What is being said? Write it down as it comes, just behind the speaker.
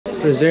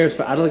Reserved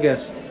for adult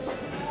guests.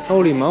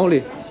 Holy moly.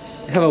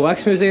 You have a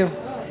wax museum?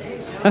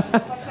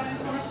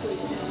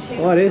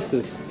 What is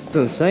this? It's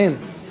insane.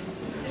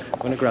 I'm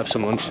gonna grab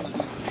some lunch.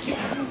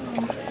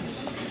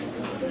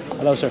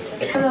 Hello, sir.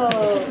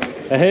 Hello.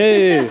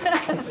 Hey!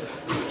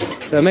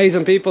 The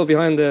amazing people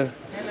behind the...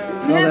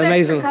 You have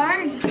amazing.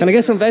 Card? Can I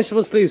get some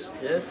vegetables, please?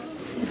 Yes.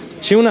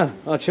 Tuna.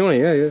 Oh, tuna,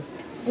 yeah.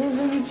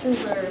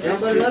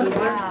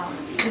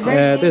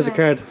 Wow. There's a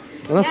card.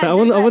 I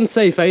wouldn't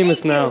say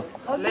famous now.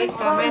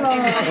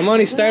 I'm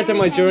only starting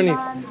my journey.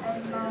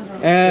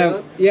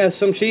 Yeah,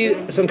 some cheese,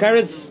 some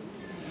carrots,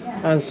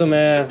 and some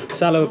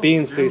salad with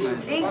beans, please.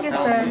 Thank you,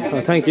 sir.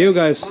 Oh, thank you,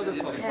 guys.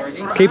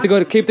 Keep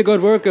the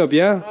good work up,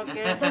 yeah.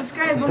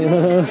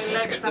 Subscribe.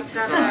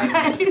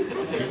 Subscribe.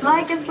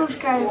 Like and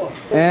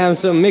subscribe.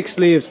 Some mixed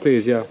leaves,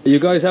 please. Yeah. You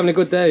guys having a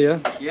good day, yeah?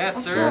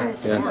 Yes, sir.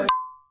 Yeah.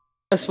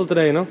 Stressful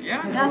today, no?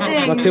 Yeah.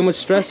 Nothing. Not too much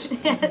stress.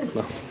 Yes.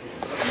 No.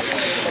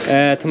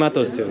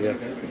 Tomatoes too, yeah.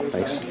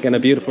 Thanks. Getting a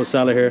beautiful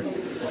salad here.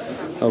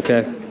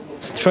 Okay.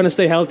 Just trying to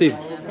stay healthy.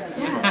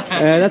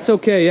 That's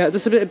okay, yeah.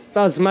 Just a bit of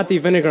basmati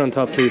vinegar on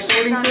top, please.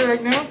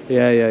 Right now?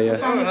 Yeah.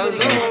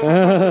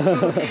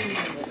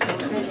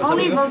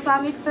 Only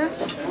balsamic, sir.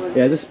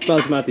 Yeah, just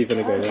basmati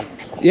vinegar, yeah.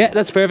 Yeah,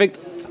 that's perfect.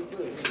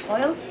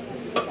 Oil.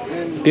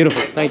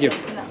 Beautiful, thank you.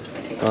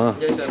 Ah,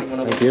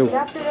 thank you.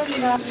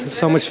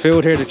 So much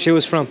food here to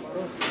choose from.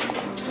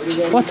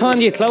 What time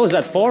do you close?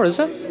 At 4, is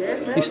it?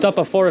 You stop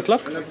at 4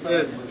 o'clock?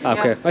 Yes.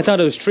 Okay, I thought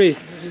it was 3.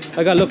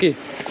 I got lucky.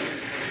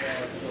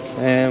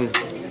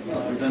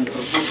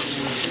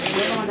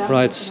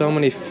 Right, so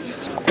many.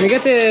 Can you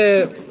get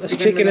this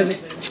chicken? Is it?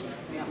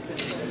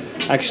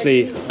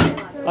 Actually,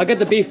 I'll get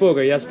the beef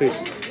burger. Yes, please.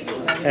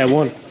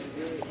 1.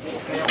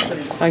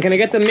 And can I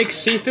get the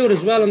mixed seafood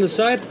as well on the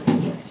side?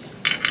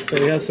 So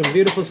we have some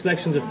beautiful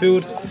selections of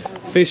food,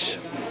 fish,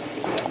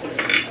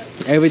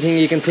 everything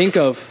you can think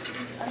of.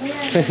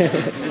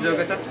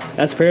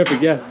 That's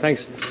perfect. Yeah,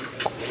 thanks.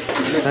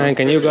 And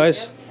can you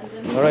guys?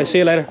 All right, see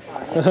you later.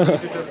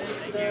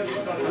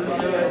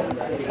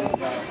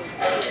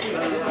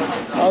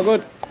 All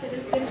good.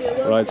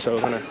 Right, so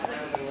we're gonna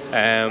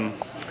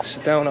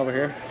sit down over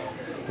here,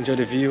 enjoy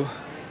the view.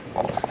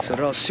 So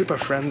they're all super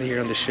friendly here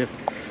on the ship.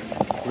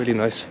 Really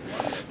nice.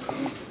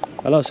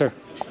 Hello, sir.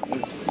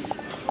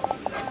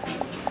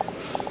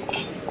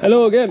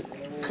 Hello again.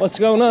 What's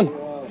going on?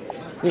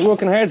 You're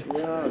working hard.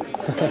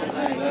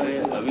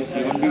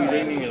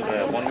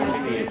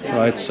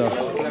 Right, so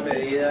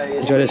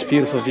enjoy this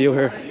beautiful view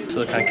here.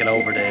 So I can't get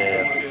over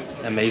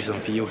the amazing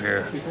view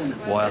here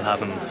while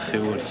having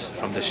food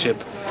from the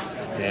ship.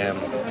 It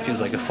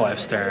feels like a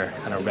 5-star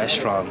kind of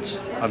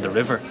restaurant on the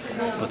river,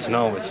 but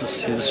no, it's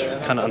just you're just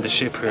kind of on the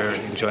ship here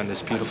enjoying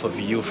this beautiful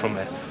view from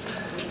a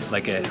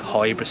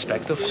high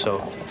perspective.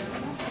 So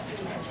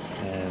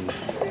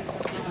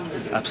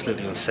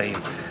absolutely insane.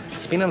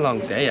 It's been a long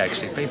day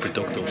actually, very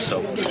productive.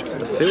 So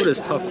the food is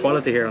top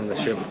quality here on the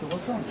ship.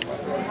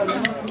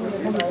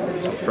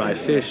 Some fried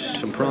fish,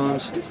 some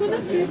prawns.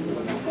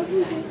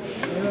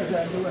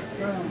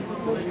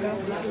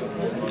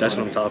 That's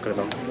what I'm talking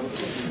about.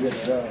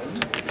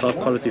 Top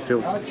quality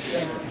food.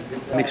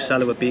 Mixed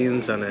salad with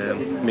beans and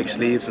mixed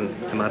leaves and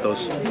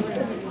tomatoes.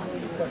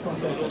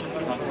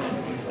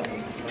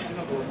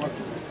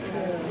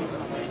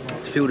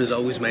 Food is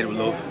always made with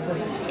love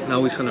and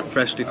always kind of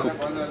freshly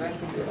cooked.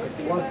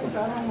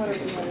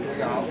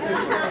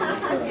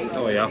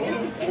 Oh yeah.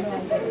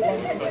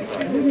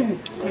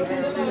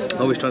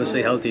 Always trying to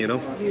stay healthy, you know.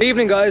 Good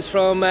evening guys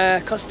from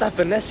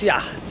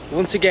Costavenezia.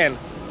 Once again,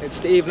 it's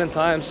the evening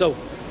time. So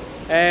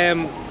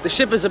the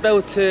ship is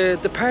about to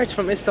depart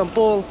from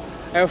Istanbul,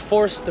 our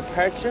first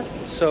departure.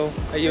 So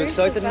are you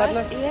excited,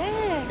 Madeline?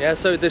 Yeah. Yeah,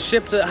 so the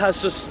ship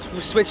has just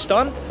switched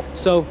on.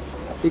 So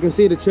you can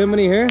see the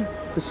chimney here,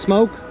 the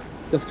smoke.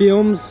 The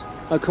fumes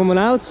are coming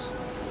out.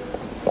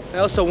 I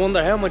also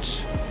wonder how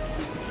much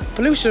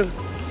pollution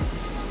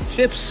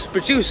ships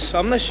produce.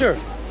 I'm not sure.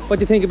 What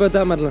do you think about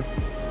that, Madeline?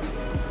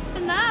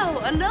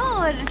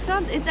 No,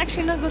 it's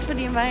actually not good for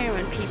the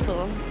environment,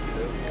 people.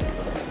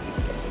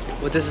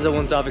 Well, this is a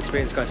once-off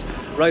experience, guys.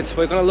 Right, so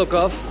we're gonna look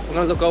off. We're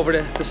gonna look over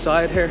the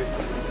side here,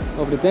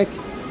 over the deck,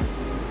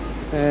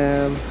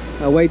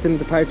 awaiting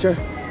departure.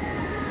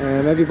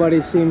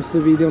 Everybody seems to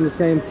be doing the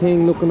same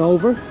thing, looking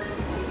over.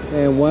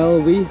 And while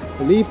we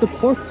leave the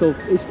ports of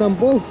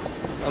Istanbul,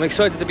 I'm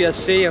excited to be at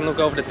sea and look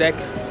over the deck,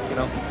 you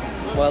know,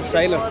 while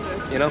sailing.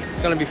 You know,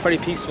 it's gonna be very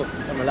peaceful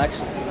and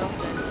relaxing.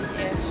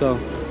 So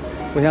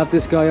we have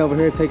this guy over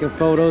here taking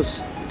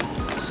photos.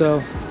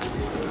 So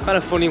kind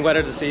of funny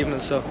weather this evening.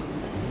 So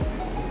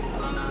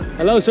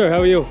hello, sir.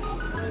 How are you?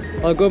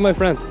 All good, my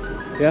friend.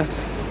 Yeah.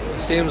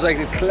 Seems like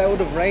a cloud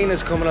of rain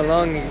is coming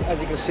along, as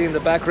you can see in the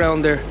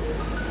background there.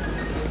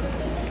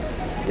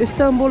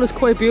 Istanbul is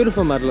quite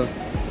beautiful, Madeline.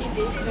 It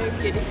is very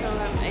beautiful.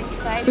 I'm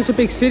excited. Such a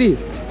big city.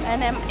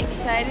 And I'm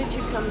excited to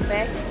come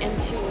back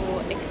and to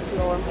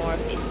explore more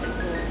of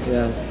Istanbul.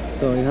 Yeah.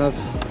 So you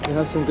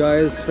have some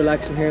guys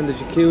relaxing here in the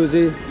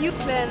jacuzzi. You,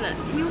 Glen,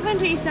 you went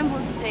to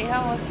Istanbul today.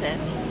 How was that?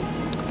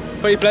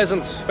 Very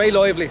pleasant, very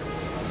lively.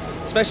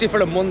 especially for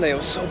the Monday. It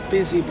was so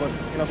busy, but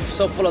you know,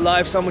 so full of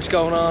life, so much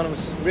going on. It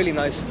was really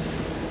nice.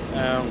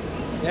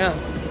 Yeah,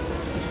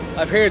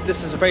 I've heard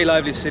this is a very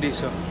lively city,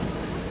 so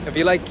if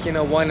you like, you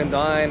know, wine and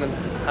dine and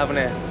having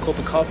a cup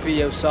of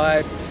coffee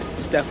outside,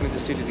 it's definitely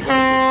the city to go to.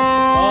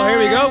 Oh, here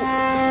we go.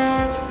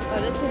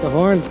 The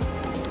horn.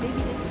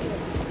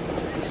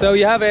 So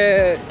you have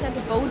a. Is that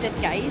a boat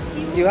that guides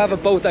you? You have a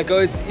boat that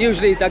guides.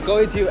 Usually that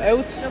guides you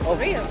out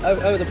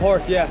out of the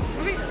port. Yeah.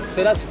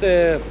 So that's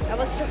the. I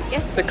was just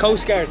guessing. The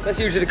Coast Guard. That's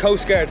usually the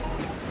Coast Guard.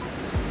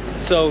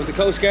 So the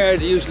Coast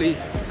Guard usually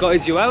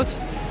guides you out.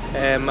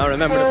 I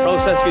remember the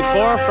process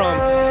before from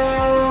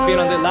being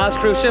on the last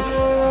cruise ship.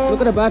 Look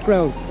at the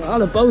background, all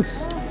the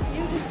boats.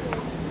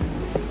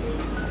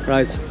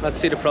 Right, let's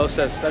see the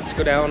process. Let's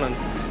go down and,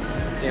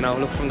 you know,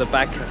 look from the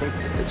back. I think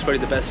it's probably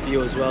the best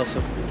view as well. So,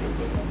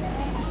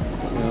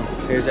 you know,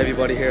 here's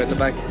everybody here at the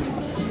back.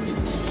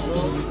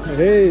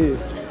 Hey.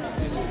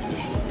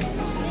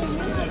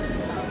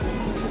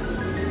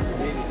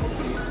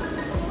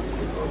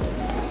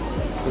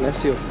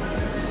 Bless you.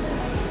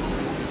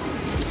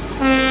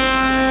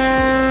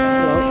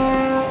 Hello.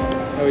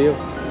 How are you?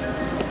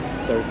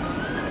 Sorry.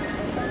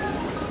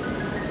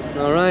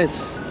 All right,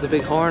 the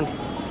big horn.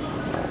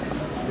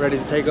 Ready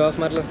to take off,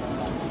 Madeline?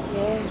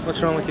 Yeah.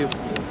 What's wrong with you?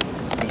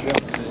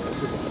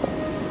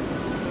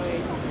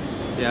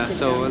 Yeah,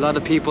 so a lot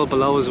of people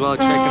below as well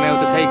checking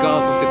out the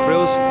takeoff of the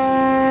cruise.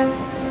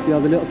 See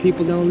all the little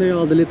people down there,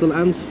 all the little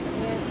ants?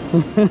 The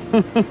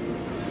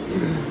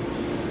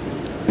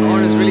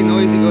horn is really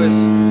noisy, guys.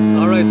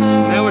 All right,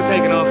 now we're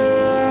taking off.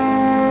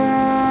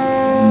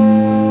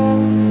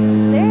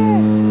 There!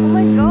 Oh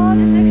my god,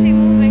 it's actually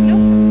moving,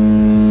 look!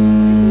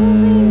 It's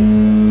moving!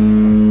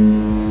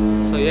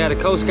 So yeah, the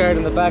Coast Guard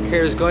in the back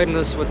here is guiding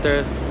us with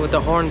their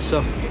horns, so.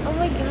 Oh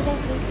my god, I'm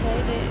so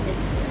excited.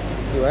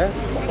 You are?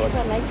 Because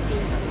I like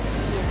being on the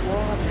sea and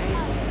water.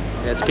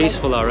 Yeah, it's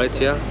peaceful, all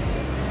right, yeah.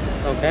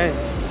 Okay,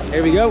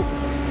 here we go.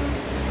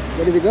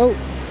 Ready to go?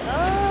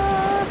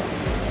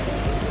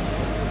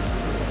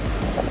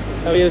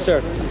 How are you,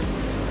 sir?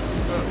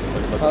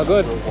 Oh,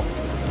 good.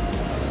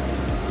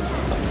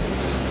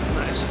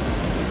 Nice.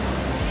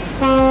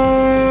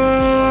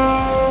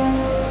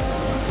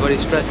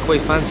 Everybody's dressed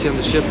quite fancy on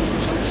the ship.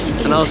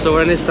 And also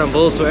we're in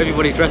Istanbul, so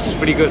everybody dresses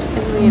pretty good.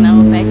 You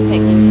know,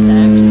 backpacking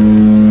style.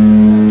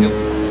 Yep.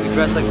 We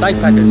dress like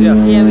backpackers, yeah.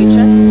 Yeah, we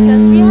dress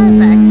because we are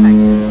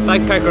backpackers.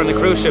 Backpacker on the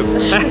cruise ship.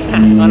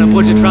 On a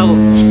budget travel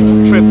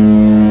trip.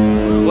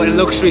 But in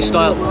luxury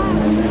style.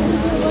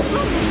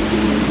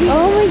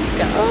 Oh my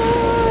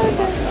god!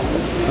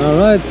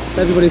 Alright,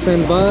 everybody's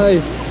saying bye.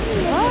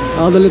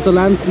 All the little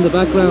ants in the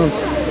background.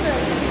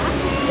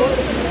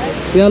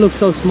 They all look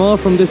so small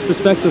from this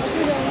perspective.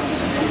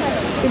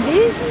 It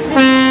is?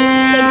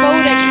 The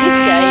boat actually is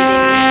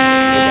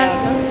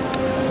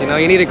guiding. You know,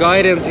 you need a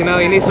guidance, you know,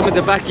 you need something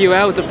to back you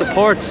out of the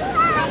port.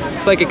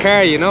 It's like a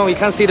car, you know, you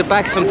can't see the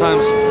back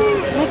sometimes.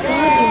 Oh my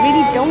god, you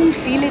really don't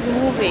feel it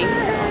moving.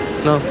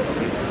 No.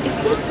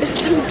 It's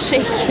not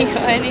shaking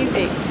or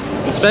anything.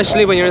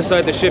 Especially when you're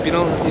inside the ship, you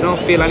don't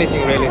feel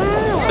anything really.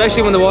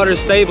 Especially when the water is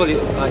stable, you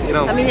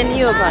know. I mean, I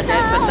knew about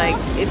that, but like,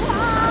 it's...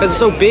 Because it's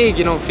so big,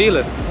 you don't feel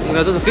it. You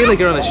know, it doesn't feel like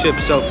you're on a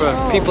ship, so for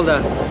people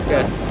that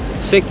get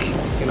sick,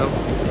 you know,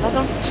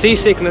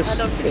 seasickness,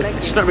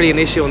 it's not really an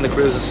issue on the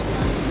cruises.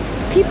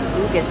 People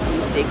do get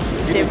seasick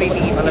if they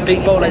really... On a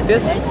big boat like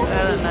this? I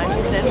don't know,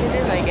 you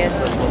sensitive, I guess.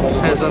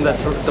 Depends on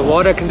the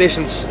water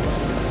conditions.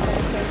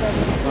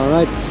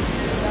 Alright.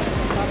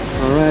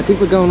 Alright, I think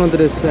we're going under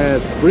this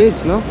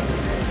bridge, no? I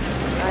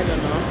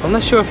don't know. I'm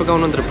not sure if we're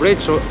going under the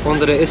bridge or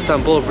under the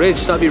Istanbul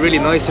bridge. That'd be really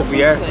nice if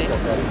we are. We're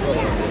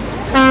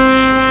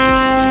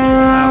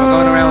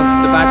going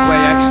around the back way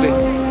actually.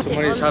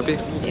 Somebody's happy.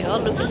 They are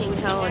looking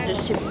how the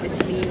ship is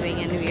leaving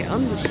and we're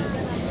on the ship.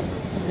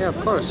 Yeah, of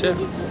course, yeah.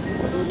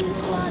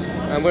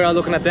 And we're all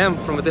looking at them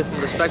from a different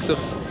perspective.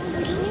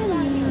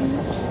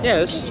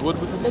 Yes. Just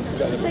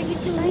like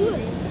it can.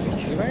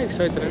 You're very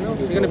excited, I know.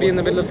 You're going to be in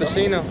the middle of the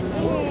sea now.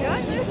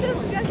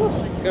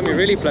 It's going to be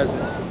really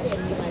pleasant.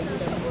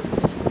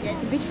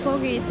 It's a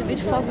bit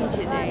foggy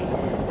today.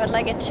 But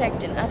like I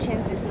checked, in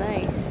Athens is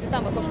nice.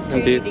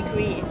 30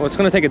 degrees. Well, it's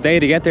going to take a day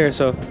to get there,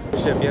 so...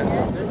 Ship,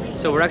 yeah.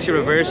 So we're actually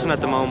reversing at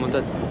the moment.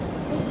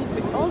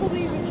 All the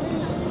way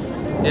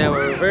reversing? Yeah,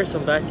 we're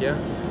reversing back, yeah.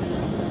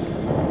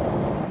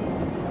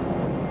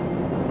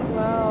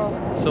 Wow.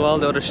 So all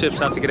the other ships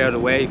have to get out of the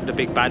way for the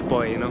big bad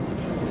boy, you know.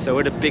 So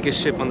we're the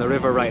biggest ship on the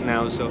river right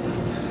now, so...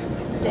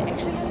 They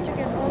actually have to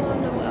get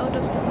all out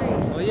of the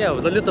way. Oh yeah,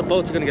 well the little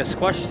boats are going to get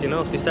squashed, you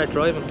know, if they start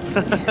driving.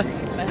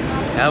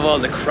 We have all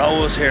the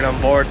crows here on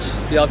board.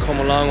 They all come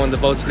along when the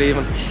boat's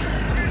leaving.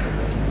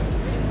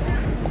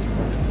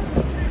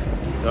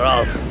 They're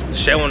all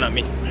shouting at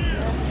me.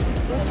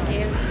 They're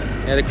scary.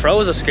 Yeah, the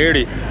crows are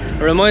scary.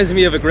 It reminds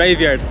me of a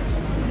graveyard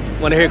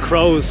when I hear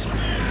crows.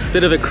 It's a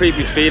bit of a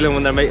creepy feeling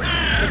when they're look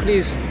at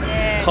these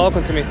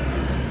talking to me.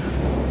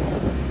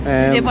 Do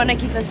they want to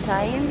give us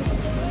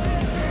signs?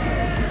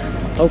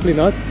 Hopefully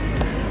not.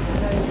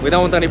 We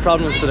don't want any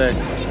problems today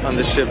on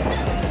this ship.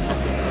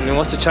 I mean,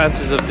 what's the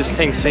chances of this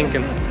thing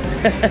sinking?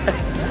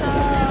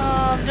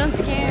 Oh, don't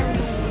scare me.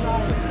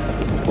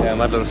 Yeah,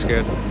 Madeline's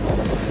scared.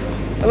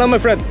 Hello, my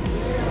friend.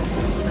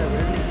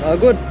 All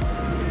good?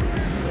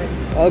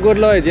 All good,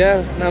 Lloyd,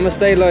 yeah?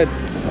 Namaste, Lloyd.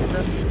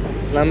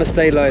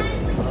 Namaste, Lloyd.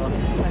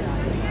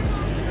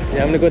 You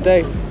having a good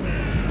day?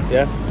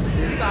 Yeah?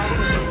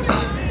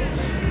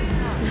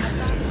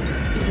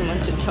 Doesn't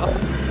want to talk.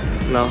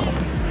 No.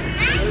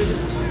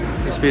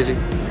 He's busy.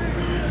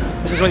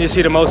 This is when you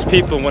see the most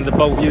people, when the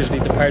boat usually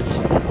departs.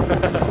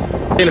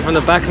 Seeing it from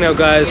the back now,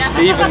 guys,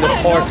 leaving the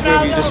port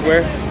where we just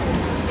were.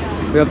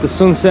 We have the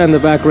sunset in the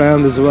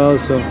background as well,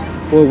 so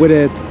we're with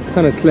a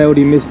kind of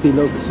cloudy, misty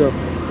look. So,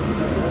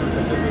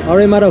 all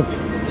right, Mado.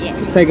 Yeah.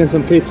 Just taking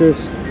some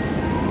pictures.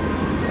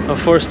 Our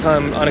first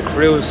time on a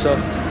cruise, so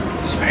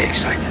just very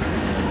excited.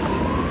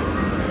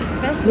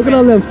 Best Look at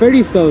all them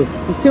ferries, though.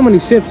 There's too many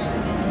ships.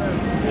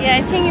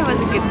 Yeah, I think it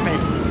was a good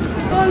present.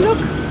 Oh, look,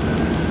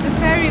 the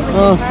ferry with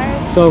the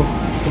cars. So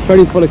a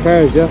ferry full of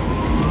cars, yeah.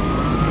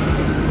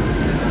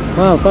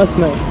 Wow,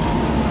 fascinating.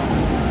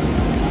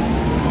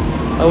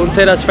 I wouldn't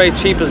say that's very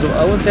cheap as well.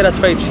 I wouldn't say that's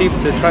very cheap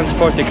to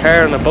transport your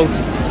car on a boat.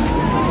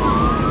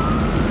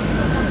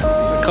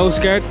 The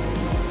Coast Guard.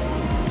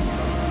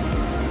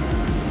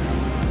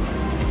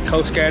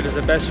 Coast Guard is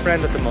the best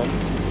friend at the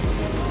moment.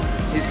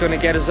 He's going to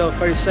get us out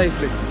very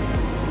safely.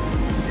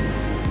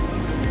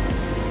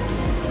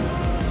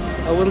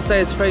 I wouldn't say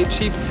it's very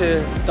cheap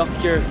to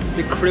dock your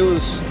big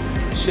cruise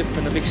ship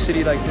in a big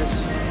city like this.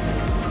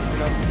 You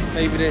know,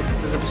 maybe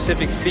there's a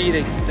specific fee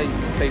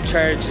they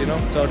charge, you know,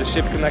 so the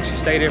ship can actually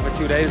stay there for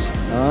 2 days.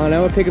 Oh,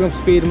 now we're picking up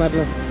speed,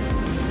 Madeline.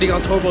 Big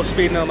on turbo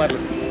speed now,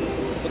 Madeline.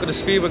 Look at the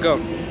speed we're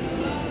going.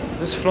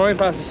 Just flying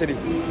past the city.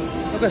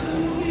 Look at.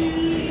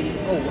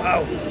 Oh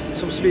wow,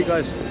 some speed,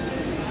 guys.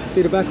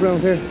 See the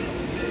background here?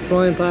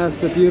 Flying past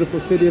the beautiful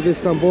city of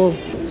Istanbul,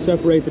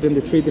 separated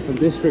into 3 different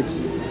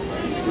districts.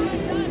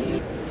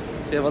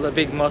 So you have all the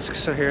big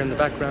mosques are here in the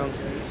background.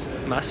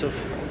 Massive.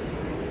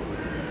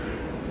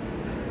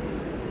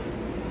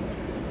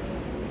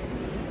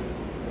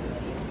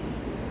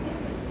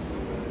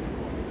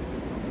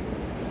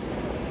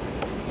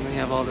 And then you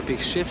have all the big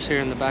ships here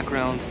in the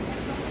background.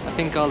 I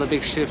think all the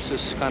big ships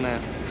just kind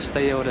of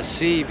stay out at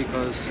sea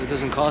because it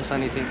doesn't cost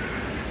anything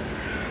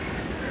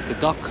to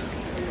dock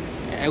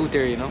out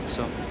there, you know.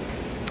 So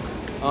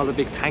all the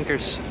big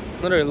tankers.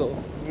 Another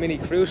little mini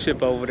cruise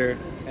ship over there,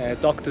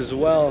 docked as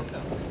well.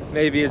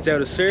 Maybe it's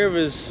out of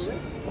service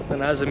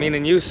and hasn't been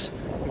in use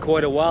in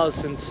quite a while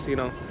since, you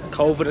know,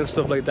 COVID and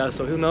stuff like that,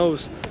 so who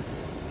knows.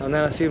 And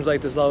now it seems like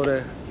there's a lot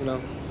of, you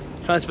know,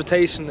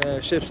 transportation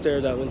ships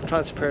there that will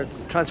transport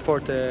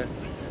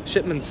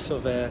shipments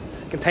of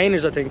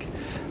containers, I think,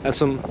 and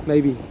some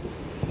maybe,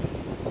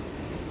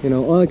 you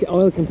know,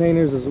 oil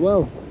containers as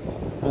well,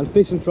 and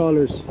fishing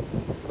trawlers.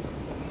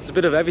 It's a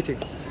bit of everything,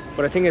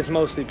 but I think it's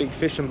mostly big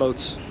fishing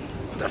boats.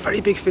 They're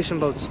very big fishing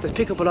boats. They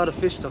pick up a lot of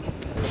fish though.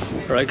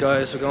 Alright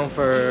guys, we're going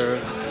for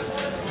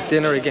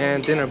dinner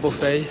again, dinner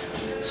buffet.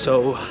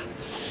 So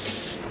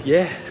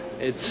yeah,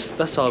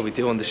 that's all we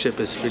do on the ship,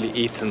 is really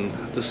eat and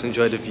just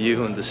enjoy the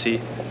view and the sea.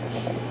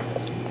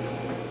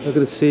 Look at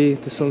the sea,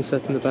 the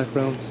sunset in the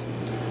background.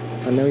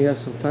 And now we have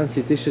some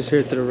fancy dishes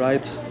here to the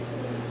right.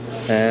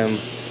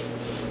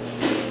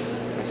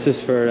 It's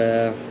just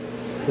for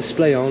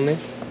display only.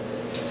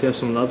 So you have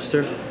some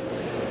lobster.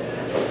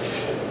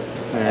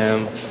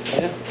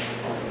 Yeah,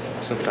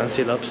 some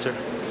fancy lobster.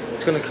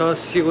 It's gonna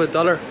cost you $1,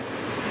 a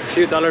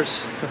few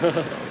dollars.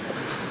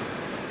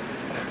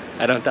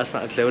 That's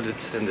not included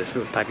in the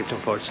food package,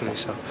 unfortunately.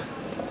 So,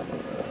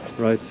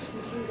 right.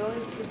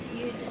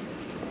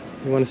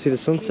 You want to see the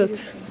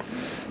sunset?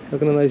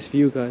 Look at a nice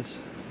view, guys.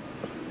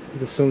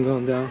 The sun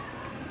going down.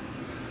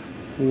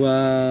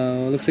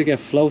 Wow, looks like you're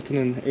floating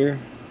in air.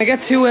 I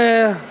get two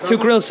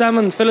grilled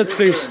salmon fillets,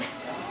 please.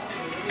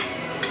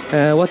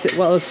 What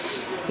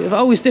else? You have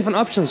always different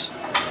options.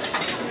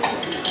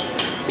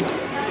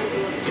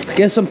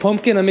 Get some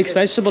pumpkin and mixed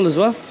vegetable as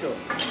well. Sure.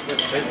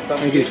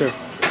 Thank you, sir.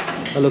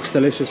 That looks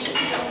delicious.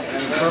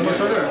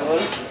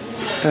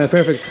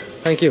 Perfect.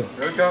 Thank you.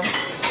 Welcome,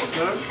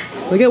 sir.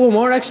 We'll get one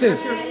more, actually.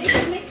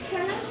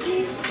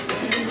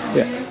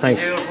 Yeah,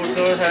 thanks. Have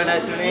a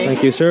nice evening.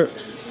 Thank you, sir.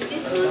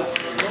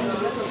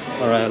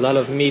 All right, a lot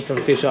of meat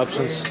and fish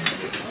options.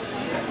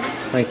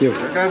 Thank you.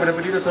 Welcome, bon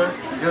appetit, sir.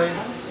 Enjoy.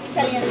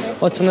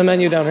 What's on the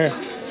menu down here?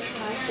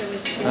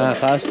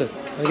 Pasta.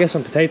 I'll get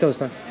some potatoes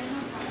then.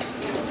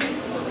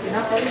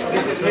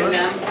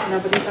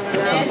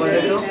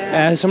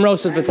 Some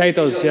roasted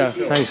potatoes, yeah,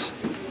 thanks.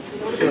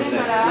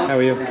 How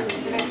are you?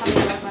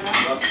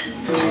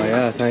 Oh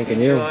yeah, thanking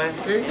you.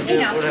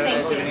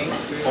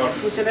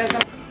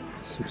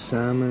 Some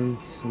salmon,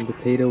 some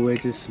potato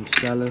wedges, some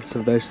salad,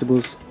 some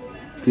vegetables.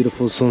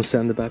 Beautiful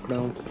sunset in the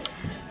background.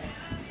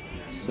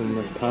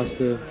 Some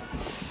pasta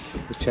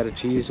with cheddar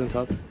cheese on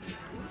top.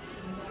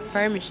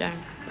 Parmesan.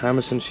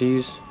 Parmesan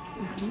cheese.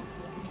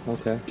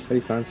 Okay, very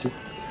fancy.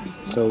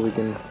 So we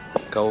can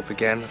go up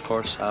again, of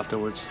course,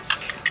 afterwards,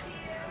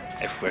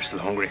 if we're still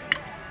hungry.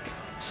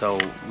 So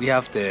we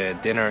have the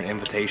dinner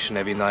invitation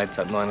every night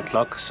at 9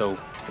 o'clock, so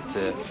it's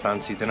a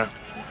fancy dinner.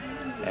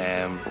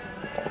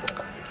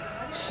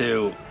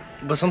 So,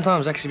 but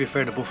sometimes I actually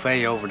prefer the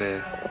buffet over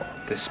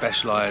the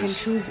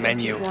specialized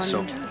menu.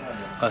 So,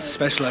 because the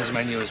specialized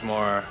menu is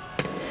more,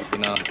 you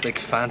know, like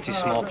fancy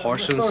small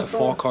portions, a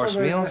 4-course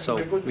meal.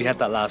 So we had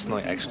that last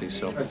night actually.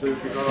 So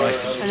it's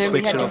nice to And then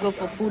switch we it had up. to go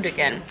for food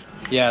again.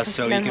 Yeah,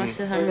 so you can,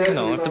 you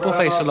know, if the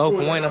buffet's still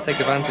open, why not take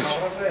advantage?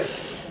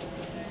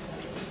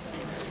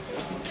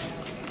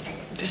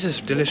 This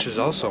is delicious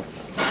also.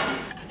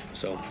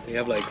 So we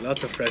have like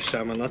lots of fresh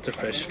salmon, lots of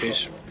fresh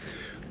fish.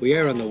 We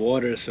are on the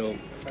water, so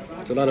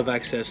there's a lot of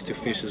access to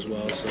fish as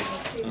well. So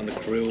on the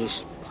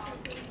cruise,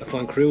 I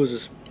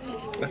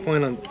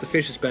find the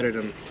fish is better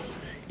than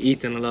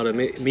eating a lot of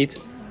meat.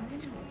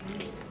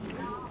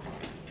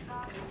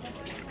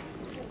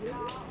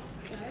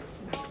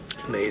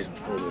 Amazing!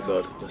 Oh my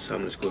god, the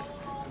salmon is good.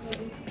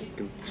 You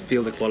can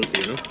feel the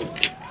quality, you know.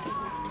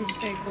 It's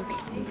very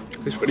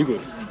good. It's pretty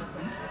good.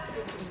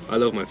 I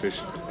love my fish.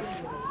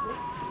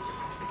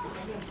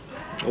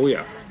 Oh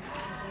yeah.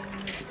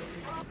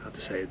 I have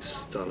to say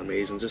it's all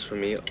amazing just for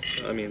me.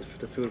 I mean,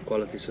 the food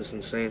quality is just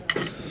insane.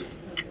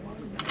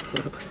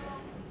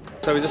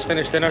 So we just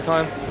finished dinner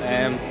time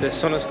and the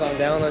sun has gone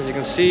down, as you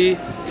can see,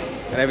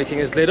 and everything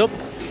is lit up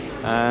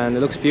and it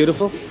looks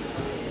beautiful.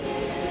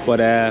 But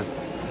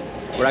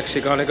we're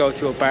actually going to go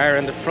to a bar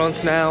in the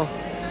front now.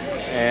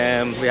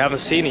 We haven't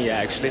seen it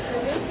yet actually,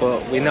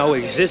 but we know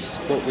it exists,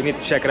 but we need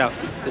to check it out.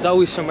 There's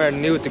always somewhere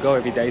new to go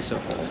every day, so.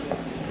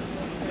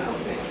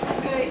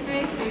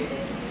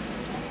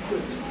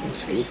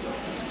 That's cool.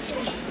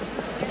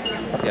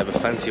 They have a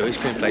fancy ice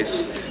cream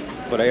place,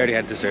 but I already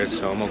had dessert,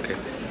 so I'm okay.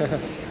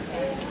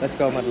 Let's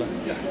go, Madeline.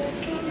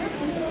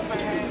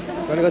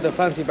 Wanna go to a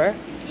fancy bar?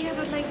 Yeah,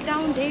 but like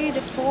down there,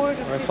 the fort.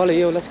 Alright, follow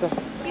you, let's go.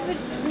 Yeah, but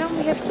no,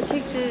 we have to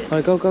take the.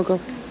 Alright, go.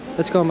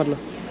 Let's go, Madeline.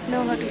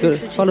 No, how do we Good.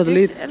 have to Follow take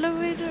the this lead.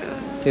 elevator?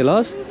 Or... You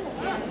lost?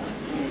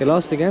 You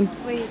lost again?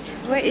 Wait,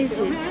 where is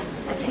it? I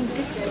think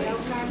this way.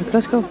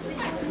 Let's go.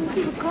 I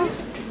forgot.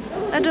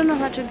 I don't know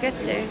how to get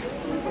there.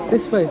 It's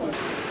this way.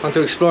 Want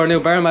to explore a new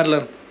bar,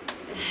 Madeline?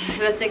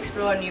 Let's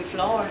explore a new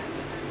floor.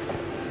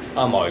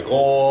 Oh my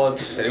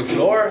god, a new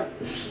floor?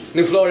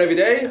 New floor every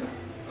day?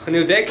 A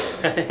new deck?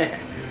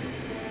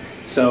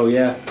 So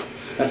yeah,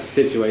 that's the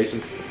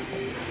situation.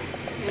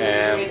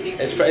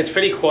 It's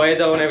pretty quiet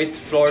though on every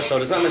floor, so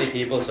there's not many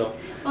people, so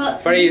Well,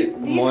 very do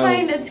you mild.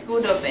 find it's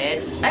good or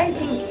bad? I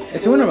think it's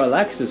If you want to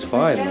relax, it's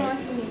fine. Glen Like.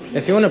 wants to meet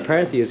If you want to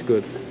party, it's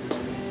good.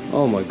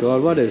 Oh my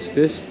god, what is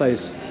this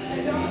place?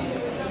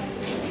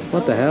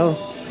 What the hell?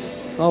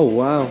 Oh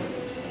wow.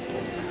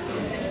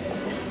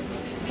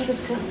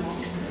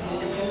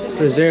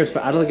 Reserved for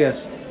adult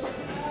guests.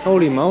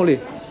 Holy moly.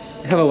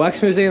 You have a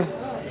wax museum?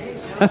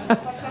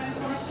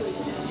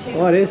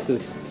 What is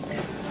this?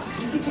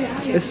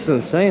 This is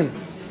insane.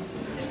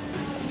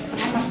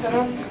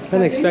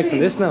 I'm expecting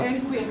this now.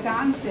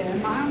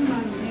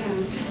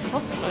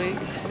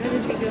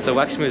 It's a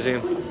wax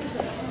museum.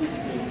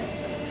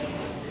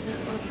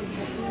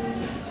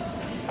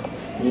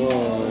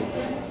 Whoa.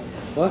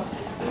 What?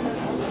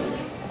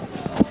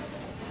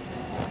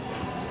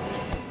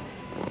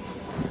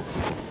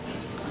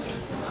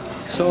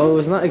 So I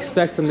was not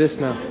expecting this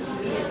now.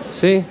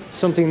 See?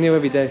 Something new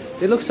every day.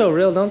 They look so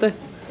real, don't they?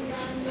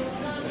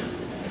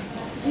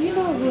 Do you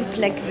know who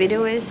Black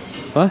Widow is?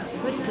 What?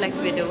 Who's Black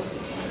Widow?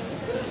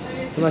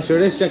 I'm not sure.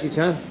 This is Jackie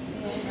Chan.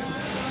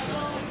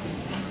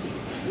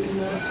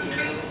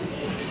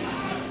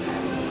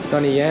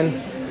 Donnie Yen.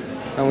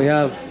 And we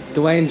have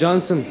Dwayne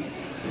Johnson.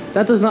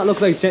 That does not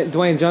look like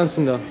Dwayne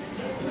Johnson though.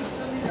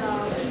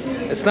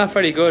 It's not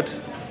very good.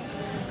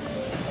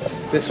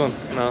 This one,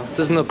 no,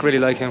 doesn't look really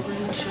like him.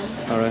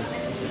 Alright.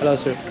 Hello,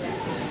 sir.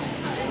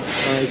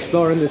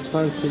 Exploring this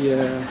fancy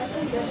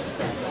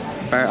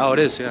bar. Oh, it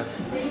is, yeah.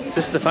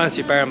 This is the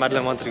fancy bar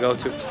Madeline wanted to go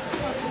to.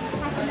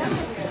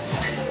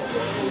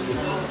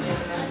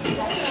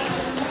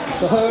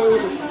 Oh.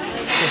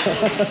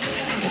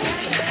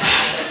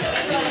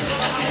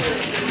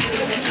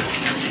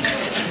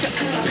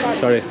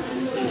 Sorry.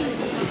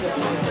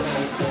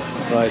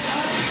 Right.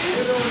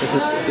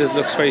 This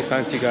looks very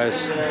fancy, guys.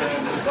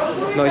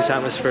 Nice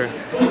atmosphere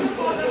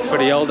for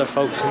the older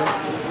folks, you know.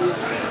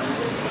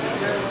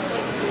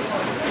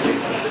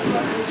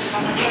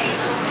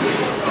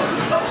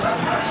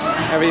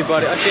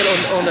 Everybody, I feel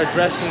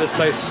underdressed in this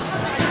place.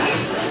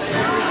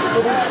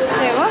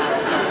 Say what?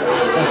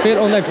 I feel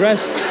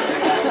underdressed. I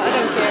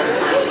don't care.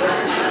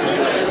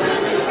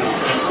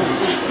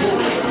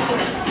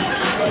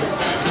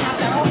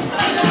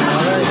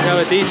 Alright, we have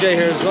a DJ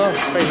here as well,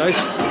 very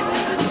nice.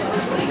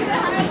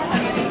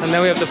 And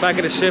then we have the back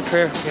of the ship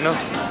here, you know,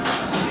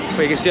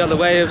 where you can see all the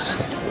waves.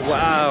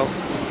 Wow.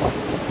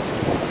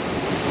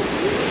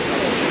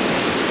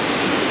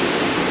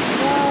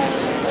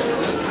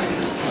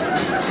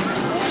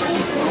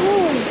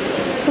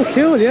 Oh,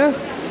 cool, yeah.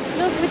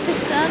 Look with the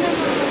sun.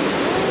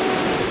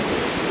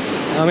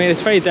 I mean,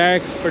 it's very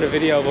dark for the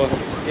video, but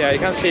yeah, you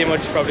can't see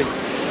much probably.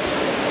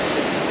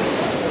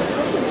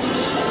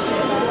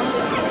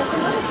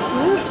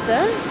 groups,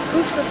 huh?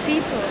 Groups of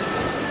people.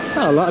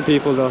 Not a lot of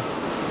people though.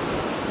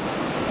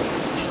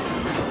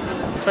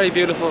 It's very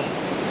beautiful.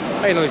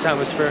 Very nice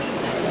atmosphere.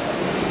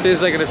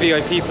 Feels like in a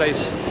VIP place.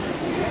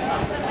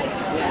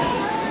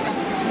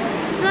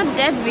 It's not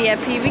that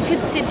VIP. We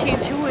could sit here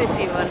too if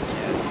we want to.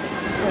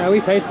 Yeah,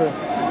 we paid for it.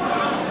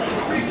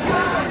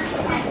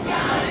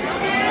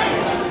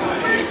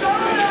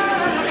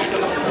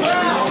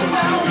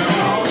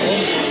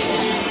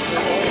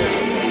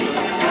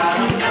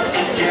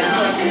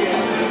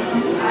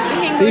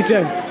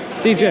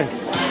 DJ.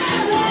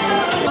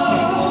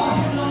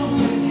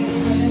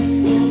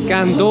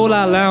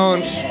 Gondola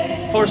Lounge.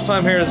 First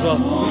time here as well.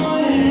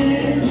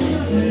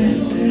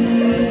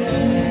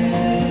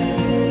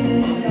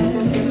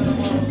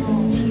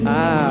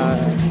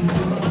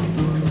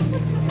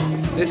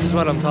 This is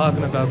what I'm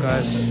talking about,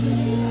 guys.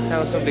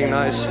 Found something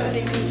nice.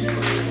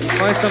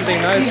 Find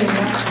something nice.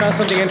 Found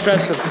something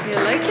interesting. You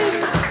like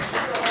it?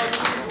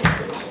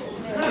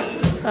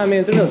 I mean,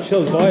 it's a real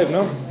chill vibe,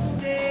 no?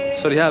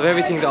 So they have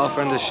everything to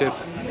offer in this ship.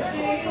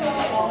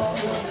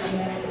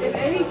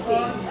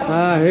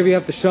 Here we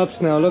have the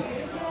shops now, look.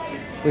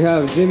 We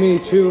have Jimmy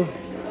Choo,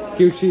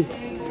 Gucci,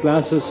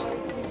 glasses.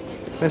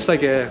 It's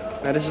like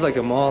this is like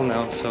a mall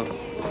now, so.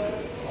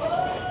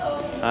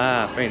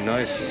 Very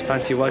nice.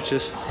 Fancy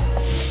watches.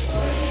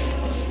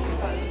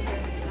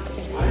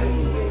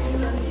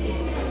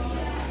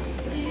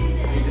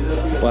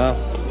 Wow.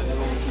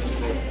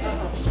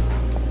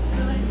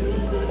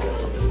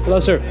 Hello,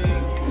 sir.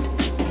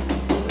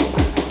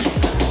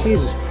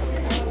 Jesus.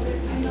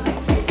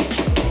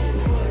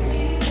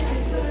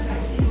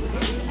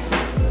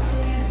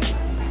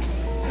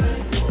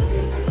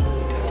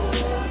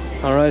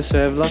 Alright, so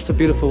I have lots of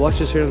beautiful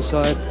watches here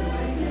inside.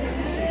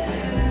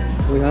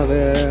 We have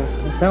a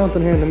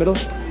fountain here in the middle.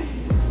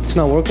 It's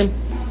not working.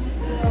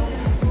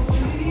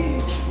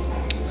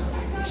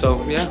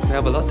 So yeah, we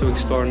have a lot to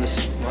explore in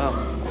this. Wow,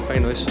 very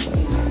nice.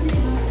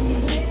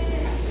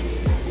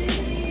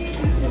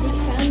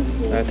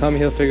 Tommy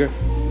Hilfiger.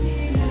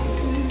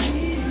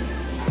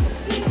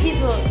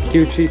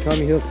 Gucci,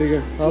 Tommy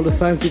Hilfiger, all the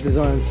fancy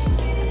designs.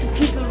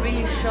 Do people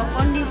really shop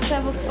on these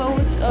type of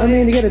boats? I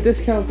mean, you get a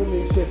discount on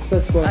these ships,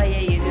 that's why. Oh yeah,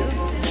 you do?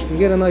 You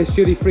get a nice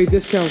duty-free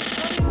discount.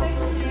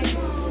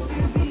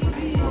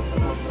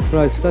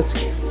 Right, so that's...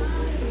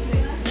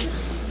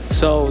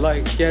 So,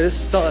 like, yeah, this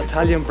is all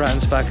Italian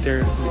brands back there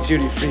in the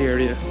duty-free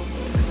area.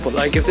 But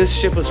like, if this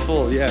ship was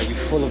full, yeah, it'd be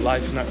full of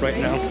life in that right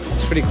now.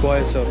 It's pretty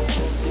quiet, so...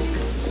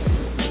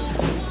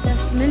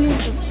 There's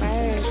millions of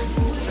bars.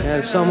 Yeah,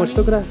 there's so much.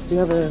 Look at that. Do you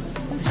have a...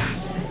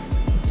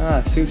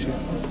 sushi.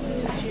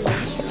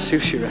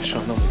 Sushi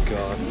restaurant, oh my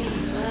god.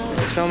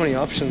 There's so many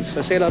options.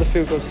 I say a lot of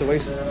food goes to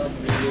waste.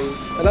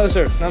 Hello,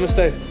 sir.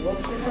 Namaste.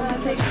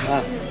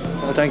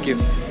 Oh, thank you.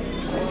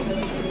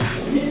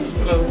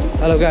 Hello.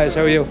 Hello, guys.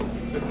 How are you?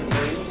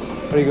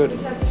 Very good.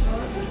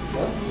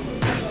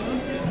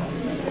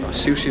 Oh,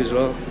 sushi as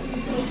well.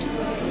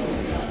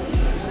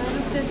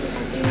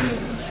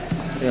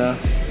 Yeah.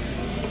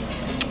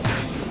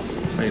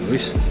 Very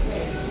nice.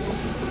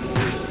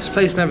 This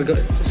place never got.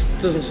 This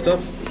doesn't stop.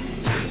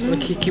 I'm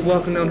gonna keep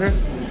walking down here.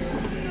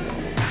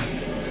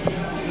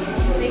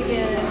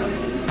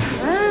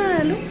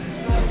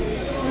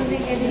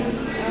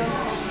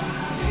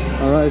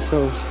 Alright,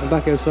 so I'm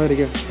back outside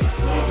again.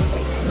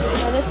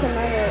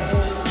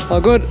 Oh,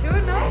 good.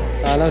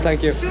 No,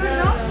 thank you.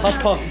 Hot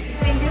pot.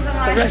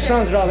 The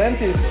restaurants are all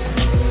empty.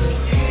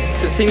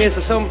 So the thing is,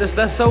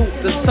 there's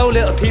so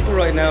little people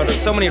right now.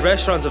 There's so many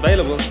restaurants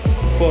available,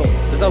 but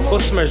there's no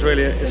customers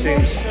really. It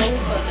seems.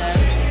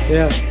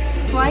 Yeah.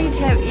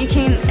 You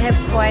can have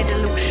quite a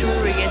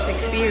luxurious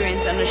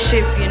experience on a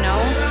ship, you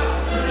know.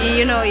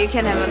 You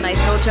can have a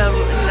nice hotel,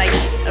 like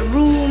a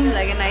room,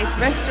 like a nice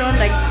restaurant,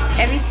 like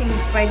everything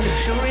quite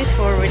luxurious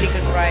for a really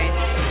good price.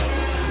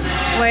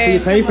 So you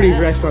pay for these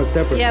restaurants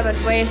separate? Yeah, but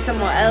where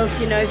somewhere else,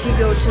 you know, if you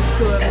go just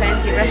to a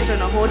fancy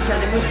restaurant or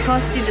hotel, it would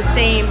cost you the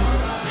same.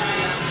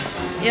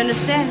 You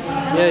understand?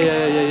 Yeah.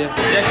 You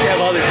actually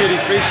have all the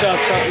duty-free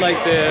shops, not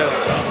like the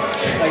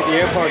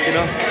airport, you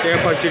know, the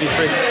airport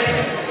duty-free.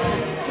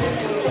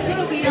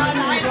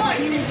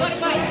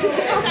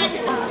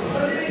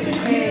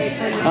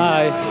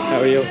 Hi, how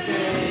are you?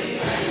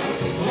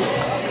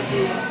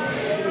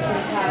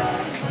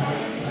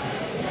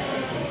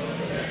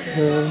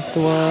 The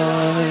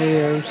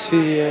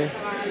YMCA.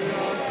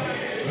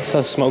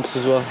 Sells smokes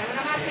as well.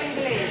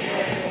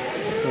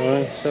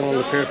 Alright, selling all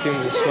the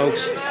perfumes and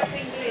smokes.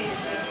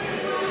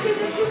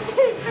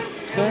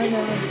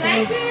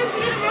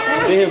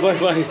 See you, bye.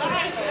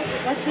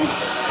 What's this?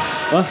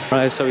 What?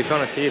 Alright, so we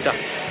found a theatre.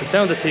 We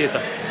found a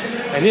theatre.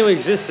 I knew it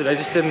existed, I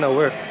just didn't know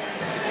where.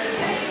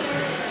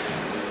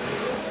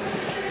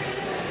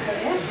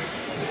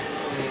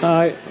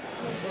 Hi.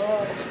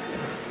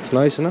 It's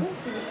nice, isn't it?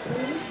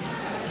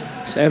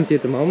 It's empty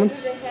at the moment.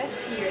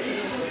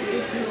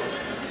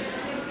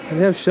 And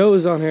they have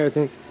shows on here, I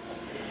think.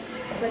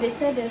 But they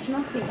said there's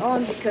nothing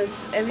on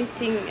because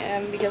everything,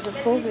 because of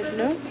COVID,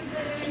 no?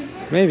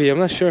 Maybe, I'm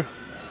not sure.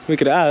 We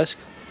could ask.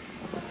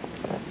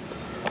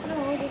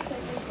 No, they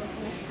said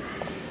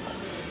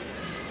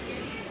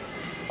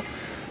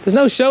There's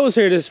no shows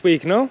here this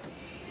week, no?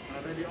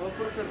 Already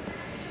offer, sir.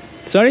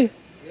 Sorry?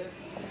 Yes.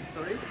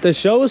 Sorry? There's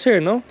shows here,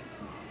 no?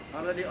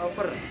 Already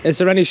offer. Is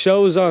there any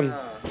shows on?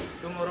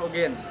 Tomorrow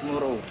again.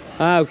 Tomorrow.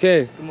 Ah,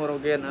 okay. Tomorrow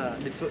again.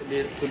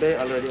 Today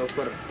already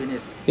offer.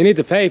 Finish. You need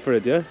to pay for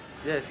it, yeah?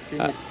 Yes.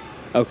 Finish.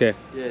 Okay.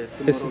 Yes.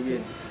 It's- Tomorrow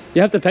again.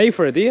 You have to pay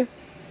for it, do you?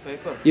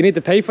 Paper. You need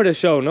to pay for the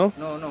show, no?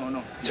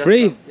 No. It's Just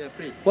free? come. Yeah,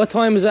 free. What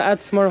time is it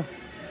at tomorrow?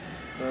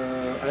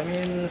 I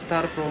mean,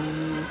 start from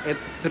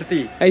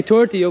 8:30.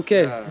 8:30,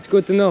 okay. Yeah. It's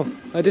good to know.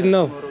 I didn't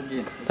know. Tomorrow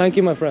again. Thank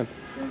you, my friend.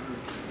 Thank you.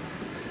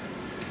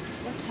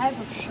 What type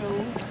of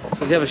show?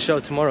 So they have a show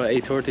tomorrow at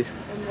 8:30.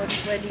 And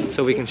where do you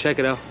So we sit? can check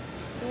it out.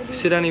 Where do you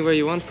Sit anywhere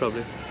you want,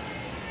 probably.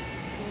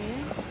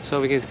 sit?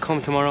 So we can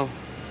come tomorrow.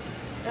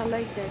 I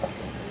like that.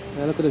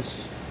 Yeah, look at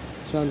this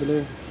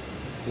chandelier.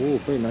 Oh,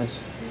 very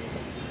nice.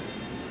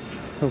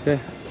 Okay.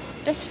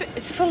 It's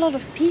for a lot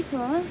of people,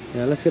 huh?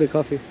 Yeah, let's get a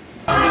coffee.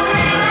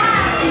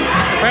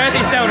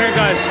 Party's down here,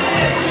 guys.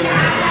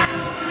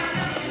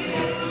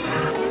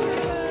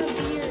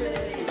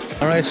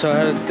 Alright, so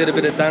I did a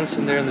bit of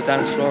dancing there on the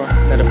dance floor.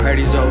 Now the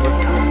party's over.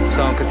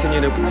 So I'm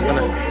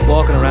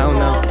walking around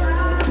now.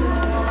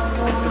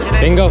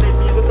 Bingo.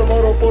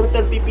 Tomorrow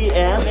 4:30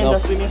 p.m. in No. the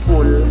swimming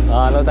pool.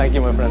 Ah, no, thank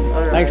you, my friend.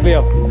 Alright. Thanks,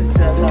 Leo. It's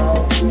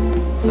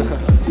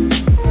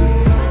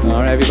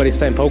Alright, everybody's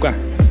playing poker.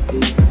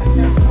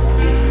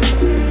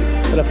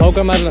 Is it a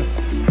poker, Madeline?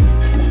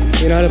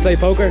 You know how to play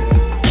poker?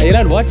 Are you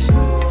allowed to watch?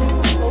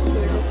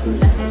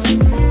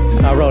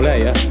 Ah,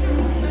 roulette, yeah.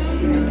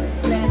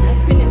 Then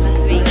I've been in Las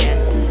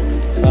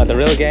Vegas. Ah, the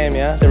real game,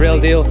 yeah? The real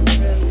deal.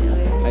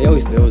 I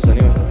always lose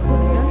anyway.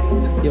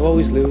 You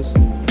always lose.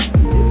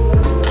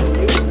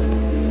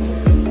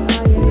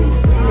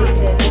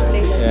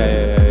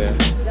 Yeah.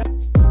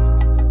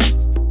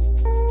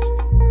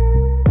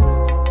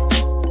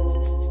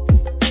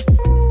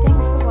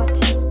 Thanks for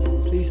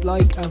watching. Please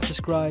like and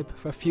subscribe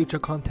for future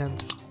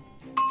content.